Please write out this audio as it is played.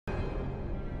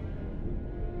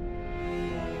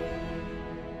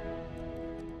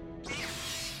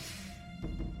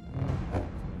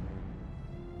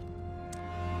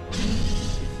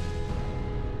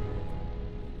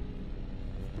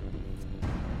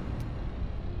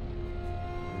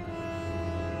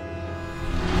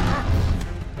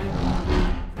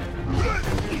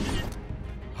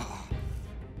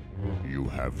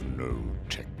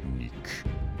technique.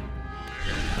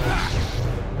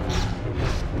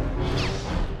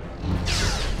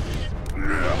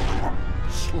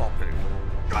 Sloppy.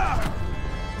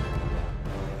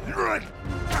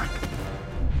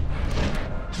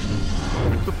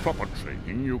 With the proper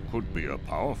training, you could be a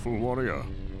powerful warrior.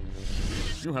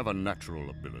 You have a natural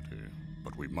ability,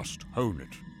 but we must hone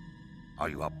it. Are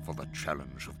you up for the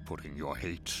challenge of putting your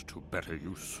hate to better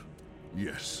use?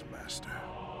 Yes, Master.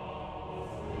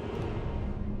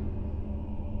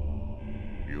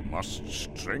 You must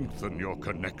strengthen your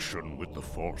connection with the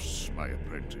Force, my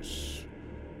apprentice.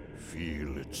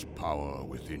 Feel its power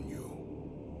within you.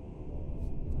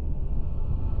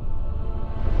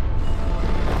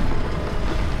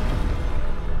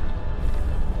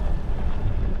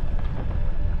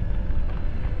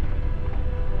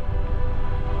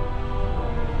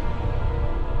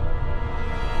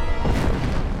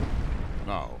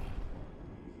 Now,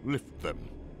 lift them.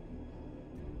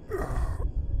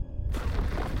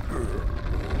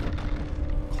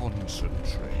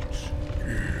 Concentrate.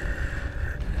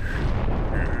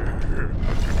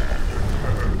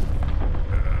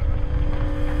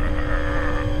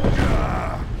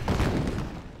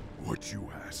 What you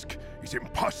ask is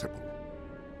impossible.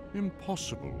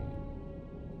 Impossible.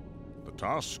 The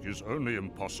task is only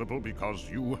impossible because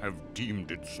you have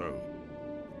deemed it so.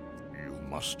 You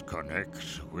must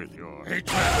connect with your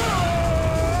hatred.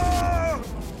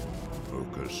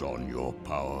 Focus on your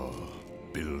power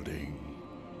building.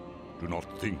 Do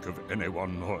not think of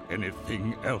anyone or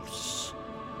anything else.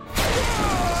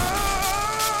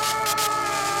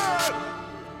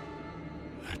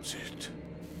 That's it.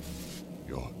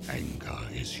 Your anger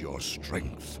is your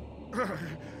strength. I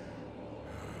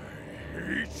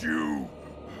hate you.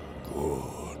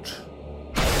 Good.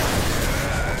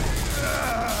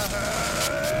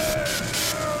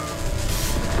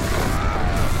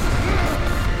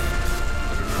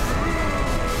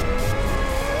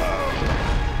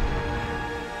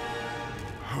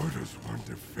 How does one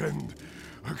defend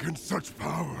against such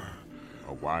power?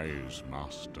 A wise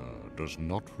master does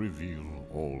not reveal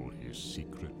all his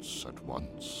secrets at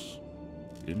once.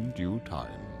 In due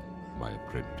time, my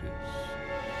apprentice.